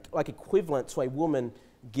like equivalent to a woman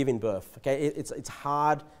giving birth. Okay, it's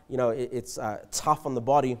hard, it's tough on the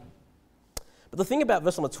body. But the thing about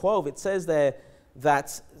verse number 12, it says there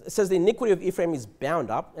that it says the iniquity of Ephraim is bound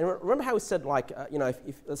up. And remember how we said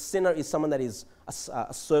if a sinner is someone that is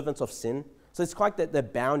a servant of sin. So it's quite that they're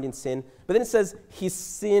bound in sin. But then it says his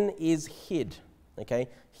sin is hid. Okay,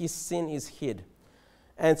 his sin is hid.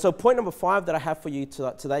 And so point number 5 that I have for you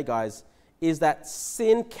today, guys, is that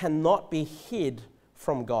sin cannot be hid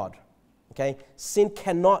from God. Okay? Sin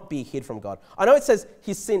cannot be hid from God. I know it says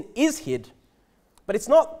his sin is hid, but it's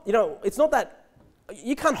not, it's not that,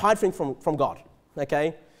 you can't hide things from God.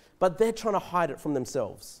 Okay? But they're trying to hide it from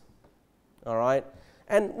themselves. All right?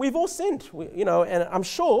 And we've all sinned, and I'm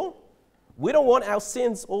sure we don't want our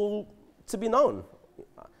sins all to be known.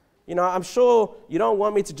 I'm sure you don't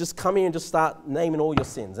want me to just come here and just start naming all your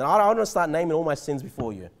sins. And I don't want to start naming all my sins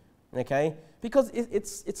before you, okay? Because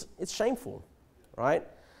it's shameful, right?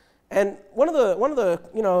 And one of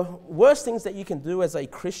the worst things that you can do as a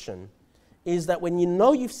Christian is that when you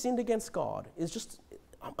know you've sinned against God, is just,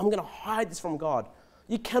 I'm going to hide this from God.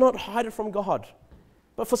 You cannot hide it from God.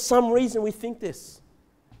 But for some reason we think this.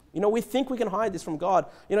 We think we can hide this from God.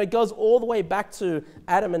 It goes all the way back to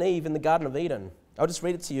Adam and Eve in the Garden of Eden. I'll just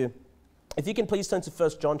read it to you. If you can please turn to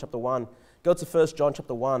 1 John chapter 1. Go to 1 John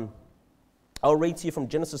chapter 1. I'll read to you from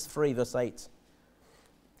Genesis 3, verse 8.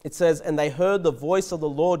 It says, "And they heard the voice of the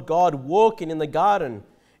Lord God walking in the garden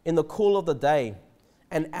in the cool of the day.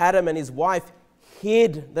 And Adam and his wife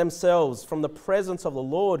hid themselves from the presence of the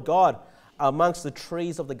Lord God amongst the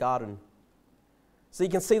trees of the garden." So you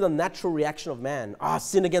can see the natural reaction of man.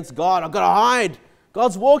 Sin against God. I've got to hide.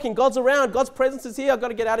 God's walking. God's around. God's presence is here. I've got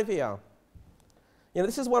to get out of here.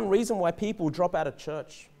 This is one reason why people drop out of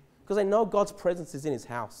church, because they know God's presence is in his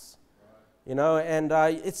house. And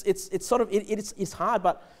it's hard,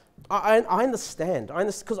 but I understand.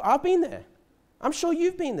 Because I've been there. I'm sure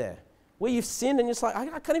you've been there, where you've sinned and you're just like,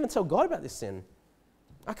 I can't even tell God about this sin.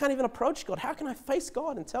 I can't even approach God. How can I face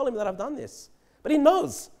God and tell him that I've done this? But he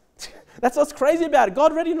knows. That's what's crazy about it.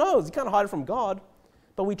 God already knows. You can't hide it from God.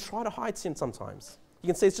 But we try to hide sin sometimes. You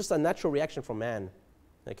can see it's just a natural reaction from man.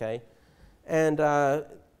 Okay? And,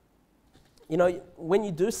 when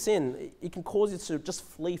you do sin, it can cause you to just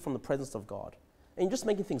flee from the presence of God. And you're just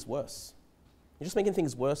making things worse. You're just making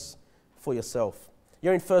things worse for yourself.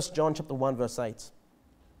 You're in 1 John chapter 1, verse 8.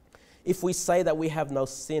 "If we say that we have no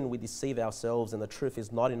sin, we deceive ourselves, and the truth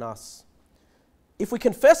is not in us. If we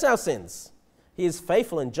confess our sins, he is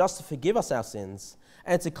faithful and just to forgive us our sins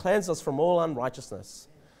and to cleanse us from all unrighteousness.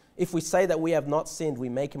 If we say that we have not sinned, we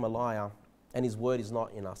make him a liar, and his word is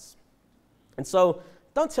not in us." And so,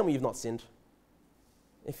 don't tell me you've not sinned.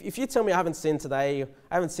 If you tell me I haven't sinned today,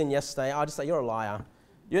 I haven't sinned yesterday, I'll just say you're a liar.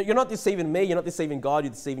 You're not deceiving me, you're not deceiving God,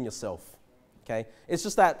 you're deceiving yourself. Okay? It's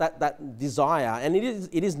just that desire, and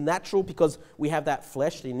it is natural because we have that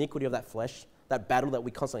flesh, the iniquity of that flesh, that battle that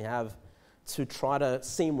we constantly have to try to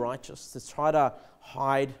seem righteous, to try to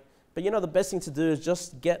hide. But the best thing to do is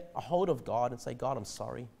just get a hold of God and say, "God, I'm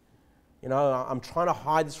sorry. I'm trying to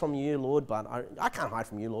hide this from you, Lord, but I can't hide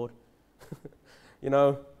from you, Lord.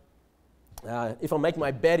 If I make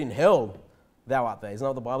my bed in hell, thou art there." Isn't that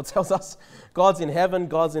what the Bible tells us? God's in heaven,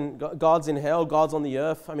 God's in hell, God's on the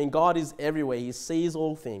earth. I mean, God is everywhere. He sees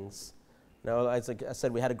all things. As I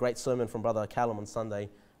said, we had a great sermon from Brother Callum on Sunday,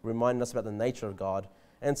 reminding us about the nature of God.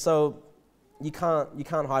 And so you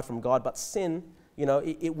can't hide from God, but sin,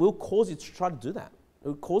 it will cause you to try to do that. It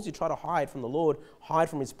will cause you to try to hide from the Lord, hide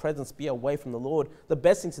from his presence, be away from the Lord. The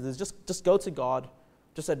best thing to do is just go to God.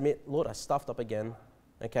 Just admit, "Lord, I stuffed up again,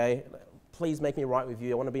 okay? Please make me right with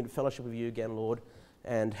you. I want to be in fellowship with you again, Lord,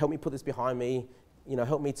 and help me put this behind me.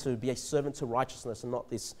 Help me to be a servant to righteousness and not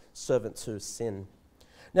this servant to sin."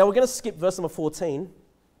 Now, we're going to skip verse number 14.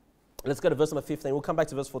 Let's go to verse number 15. We'll come back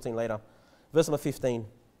to verse 14 later. Verse number 15.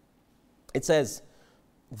 It says,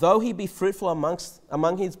 "Though he be fruitful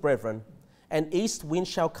among his brethren, an east wind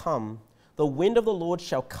shall come, the wind of the Lord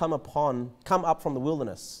shall come up from the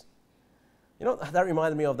wilderness." That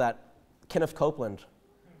reminded me of that Kenneth Copeland.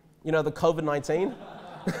 The COVID-19.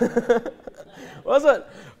 What was it?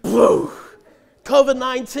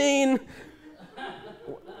 COVID-19.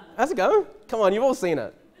 How's it go? Come on, you've all seen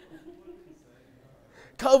it.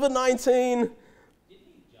 COVID-19.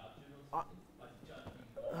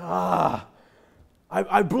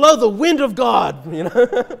 I blow the wind of God,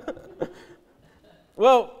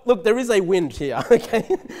 Well, look, there is a wind here,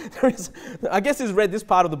 okay? I guess he's read this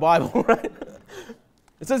part of the Bible, right?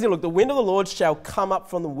 It says here, "Look, the wind of the Lord shall come up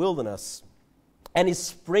from the wilderness, and his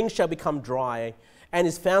spring shall become dry, and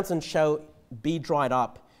his fountain shall be dried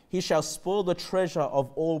up. He shall spoil the treasure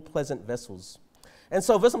of all pleasant vessels. And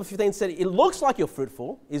so verse number 15 said, it looks like you're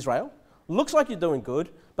fruitful, Israel. Looks like you're doing good,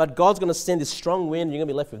 but God's going to send this strong wind and you're going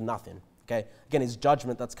to be left with nothing. Okay? Again, his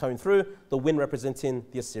judgment that's coming through, the wind representing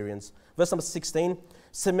the Assyrians. Verse number 16,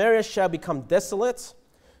 Samaria shall become desolate,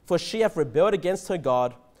 for she hath rebelled against her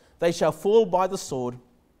God. They shall fall by the sword.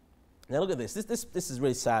 Now look at this. This is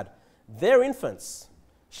really sad. Their infants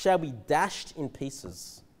shall be dashed in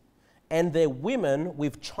pieces, and their women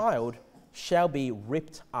with child shall be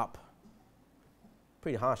ripped up.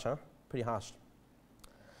 Pretty harsh, huh? Pretty harsh.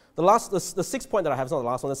 The sixth point that I have, it's not the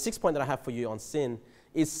last one, the sixth point that I have for you on sin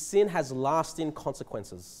is sin has lasting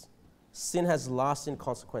consequences. Sin has lasting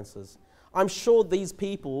consequences. I'm sure these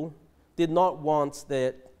people did not want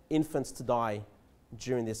their infants to die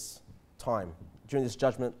during this time, during this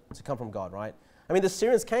judgment to come from God, right? I mean, the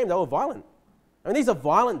Syrians came, they were violent. I mean, these are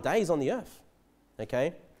violent days on the earth,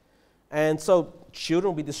 okay? And so children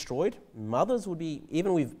will be destroyed. Mothers would be,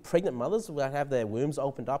 even with pregnant mothers, would have their wombs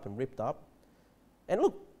opened up and ripped up. And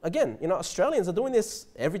look, again, Australians are doing this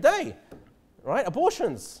every day, right?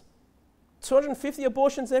 Abortions. 250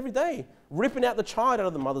 abortions every day, ripping out the child out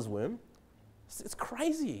of the mother's womb. It's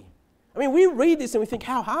crazy. I mean, we read this and we think,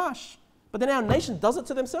 how harsh. But then our nation does it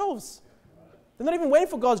to themselves. They're not even waiting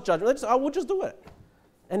for God's judgment. They just, we'll just do it.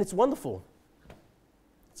 And it's wonderful.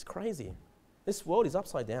 It's crazy. This world is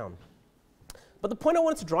upside down. But the point I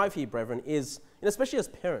wanted to drive here, brethren, is, and especially as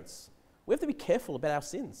parents, we have to be careful about our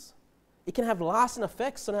sins. It can have lasting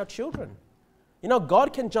effects on our children.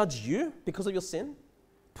 God can judge you because of your sin,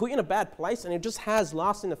 put you in a bad place, and it just has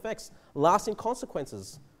lasting effects, lasting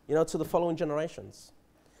consequences, to the following generations.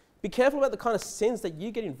 Be careful about the kind of sins that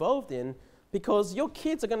you get involved in, because your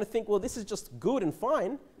kids are going to think, well, this is just good and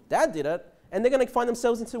fine. Dad did it, and they're going to find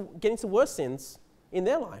themselves getting into worse sins in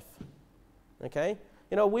their life. Okay?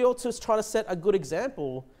 We ought to try to set a good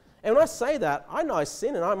example. And when I say that, I know I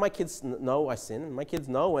sin, and my kids know I sin, and my kids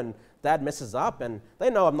know when Dad messes up, and they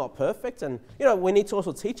know I'm not perfect. And, we need to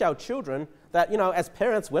also teach our children that, as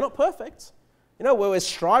parents, we're not perfect. We're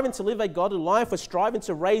striving to live a godly life. We're striving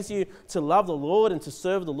to raise you to love the Lord and to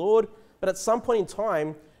serve the Lord. But at some point in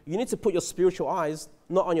time, you need to put your spiritual eyes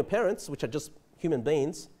not on your parents, which are just human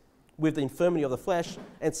beings, with the infirmity of the flesh,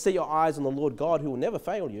 and set your eyes on the Lord God, who will never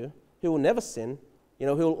fail you, who will never sin, who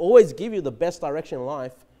will always give you the best direction in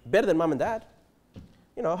life, better than mum and dad.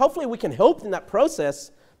 Hopefully we can help in that process,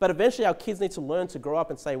 but eventually our kids need to learn to grow up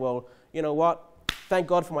and say, well, you know what, thank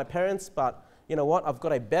God for my parents, but you know what, I've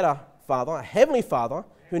got a better Father, a heavenly Father,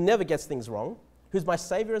 who never gets things wrong, who's my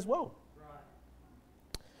Savior as well. Right.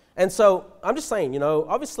 And so I'm just saying,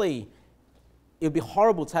 obviously it would be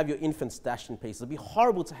horrible to have your infants dashed in pieces. It would be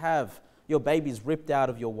horrible to have your babies ripped out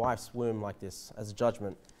of your wife's womb like this as a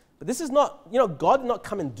judgment. But this is not, God did not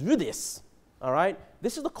come and do this, all right?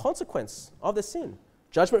 This is the consequence of their sin.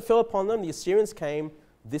 Judgment fell upon them. The Assyrians came.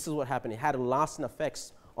 This is what happened. It had lasting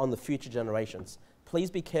effects on the future generations.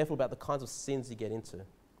 Please be careful about the kinds of sins you get into,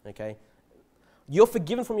 okay? You're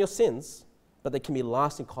forgiven from your sins, but there can be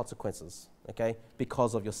lasting consequences, okay,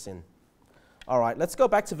 because of your sin. All right, let's go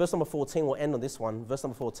back to verse number 14. We'll end on this one. Verse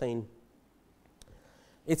number 14.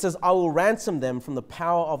 It says, I will ransom them from the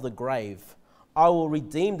power of the grave. I will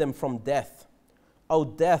redeem them from death. O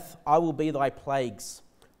death, I will be thy plagues.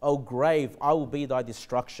 O grave, I will be thy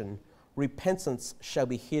destruction. Repentance shall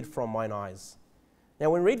be hid from mine eyes. Now,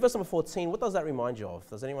 when we read verse number 14, what does that remind you of?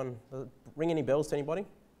 Does it ring any bells to anybody?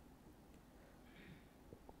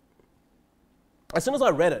 As soon as I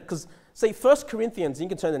read it, because, see, 1 Corinthians, you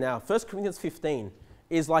can turn to now, 1 Corinthians 15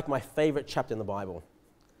 is like my favorite chapter in the Bible.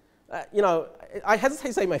 I hesitate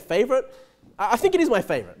to say my favorite. I think it is my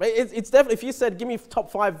favorite. It's definitely, if you said, give me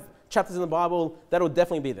top 5 chapters in the Bible, that would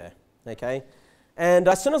definitely be there, okay? And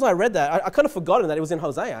as soon as I read that, I kind of forgotten that it was in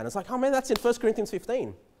Hosea. And it's like, oh man, that's in 1 Corinthians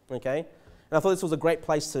 15, okay? And I thought this was a great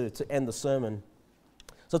place to end the sermon.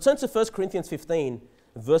 So turn to 1 Corinthians 15,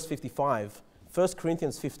 verse 55. 1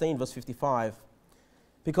 Corinthians 15, verse 55.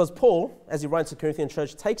 Because Paul, as he writes to the Corinthian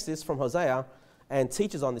church, takes this from Hosea and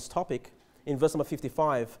teaches on this topic. In verse number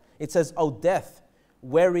 55, it says, O death,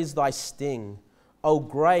 where is thy sting? O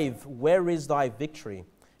grave, where is thy victory?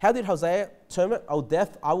 How did Hosea term it? O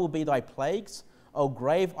death, I will be thy plagues. O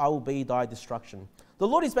grave, I will be thy destruction. The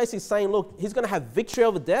Lord is basically saying, look, he's going to have victory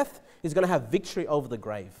over death. He's going to have victory over the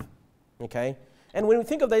grave. Okay? And when we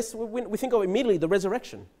think of this, we think of immediately the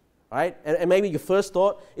resurrection. Right? And maybe your first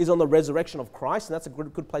thought is on the resurrection of Christ, and that's a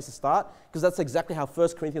good place to start, because that's exactly how 1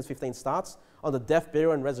 Corinthians 15 starts, on the death,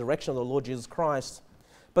 burial, and resurrection of the Lord Jesus Christ.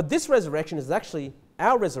 But this resurrection is actually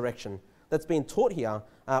our resurrection that's being taught here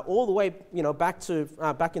all the way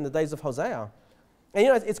back in the days of Hosea. And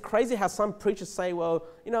you know, it's crazy how some preachers say, well,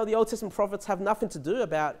 you know, the Old Testament prophets have nothing to do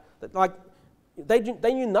about, like, they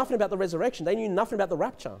knew nothing about the resurrection. They knew nothing about the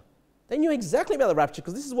rapture. They knew exactly about the rapture,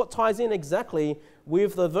 because this is what ties in exactly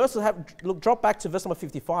with the verses. Drop back to verse number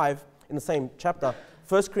 55 in the same chapter.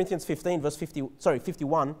 1 Corinthians 15, verse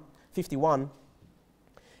 51.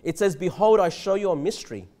 It says, behold, I show you a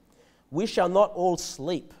mystery. We shall not all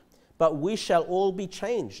sleep, but we shall all be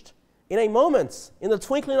changed. In a moment, in the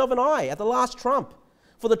twinkling of an eye, at the last trump.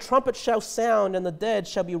 For the trumpet shall sound, and the dead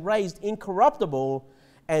shall be raised incorruptible,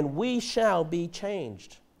 and we shall be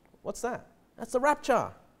changed. What's that? That's the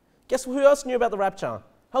rapture. Guess who else knew about the rapture?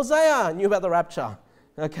 Hosea knew about the rapture.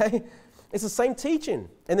 Okay? It's the same teaching.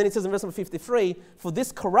 And then it says in verse number 53, for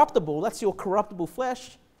this corruptible, that's your corruptible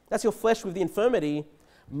flesh, that's your flesh with the infirmity,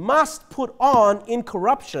 must put on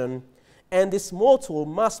incorruption, and this mortal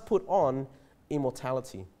must put on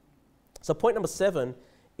immortality. So point number 7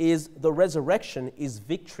 is the resurrection is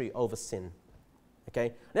victory over sin.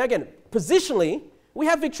 Okay? Now again, positionally, we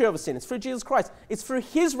have victory over sin. It's through Jesus Christ. It's through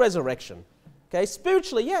his resurrection. Okay?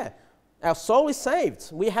 Spiritually, yeah, our soul is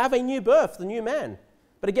saved. We have a new birth, the new man.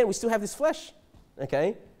 But again, we still have this flesh.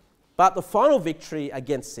 Okay? But the final victory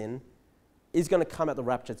against sin is going to come at the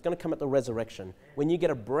rapture. It's going to come at the resurrection. When you get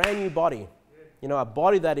a brand new body, you know, a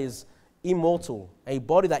body that is immortal, a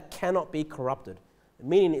body that cannot be corrupted,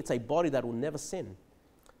 meaning it's a body that will never sin.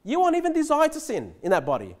 You won't even desire to sin in that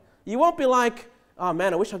body. You won't be like, oh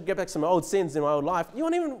man, I wish I could get back some old sins in my old life.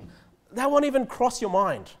 That won't even cross your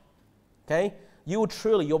mind. Okay? You will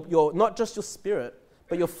truly, your not just your spirit,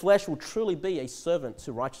 but your flesh will truly be a servant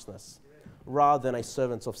to righteousness rather than a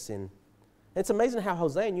servant of sin. And it's amazing how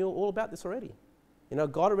Hosea knew all about this already. You know,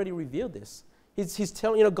 God already revealed this. He's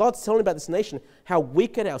telling, you know, God's telling about this nation, how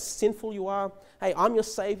wicked, how sinful you are. Hey, I'm your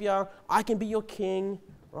savior. I can be your king,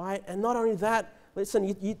 right? And not only that, listen,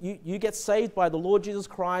 you get saved by the Lord Jesus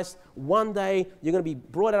Christ. One day, you're going to be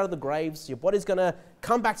brought out of the graves. Your body's going to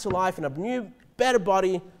come back to life in a new, better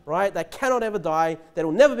body, right? That cannot ever die, that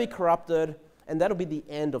will never be corrupted. And that'll be the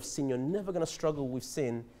end of sin. You're never going to struggle with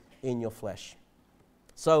sin in your flesh.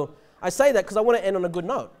 So I say that because I want to end on a good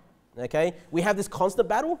note. Okay? We have this constant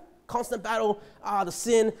battle. The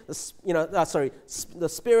sin, the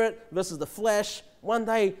spirit versus the flesh. One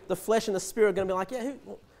day, the flesh and the spirit are going to be like, yeah,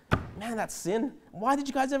 man, that's sin. Why did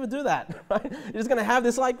you guys ever do that? Right? You're just going to have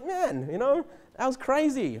this like, man, you know, that was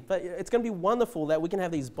crazy. But it's going to be wonderful that we can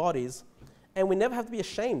have these bodies and we never have to be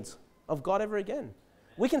ashamed of God ever again.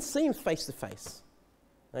 We can see him face to face.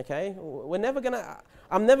 Okay? I'm never going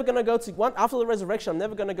to go to, after the resurrection, I'm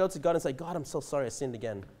never going to go to God and say, God, I'm so sorry I sinned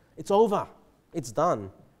again. It's over. It's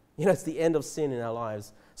done. You know, it's the end of sin in our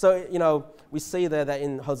lives. So, you know, we see there that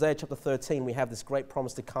in Hosea chapter 13, we have this great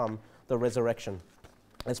promise to come, the resurrection.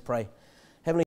 Let's pray.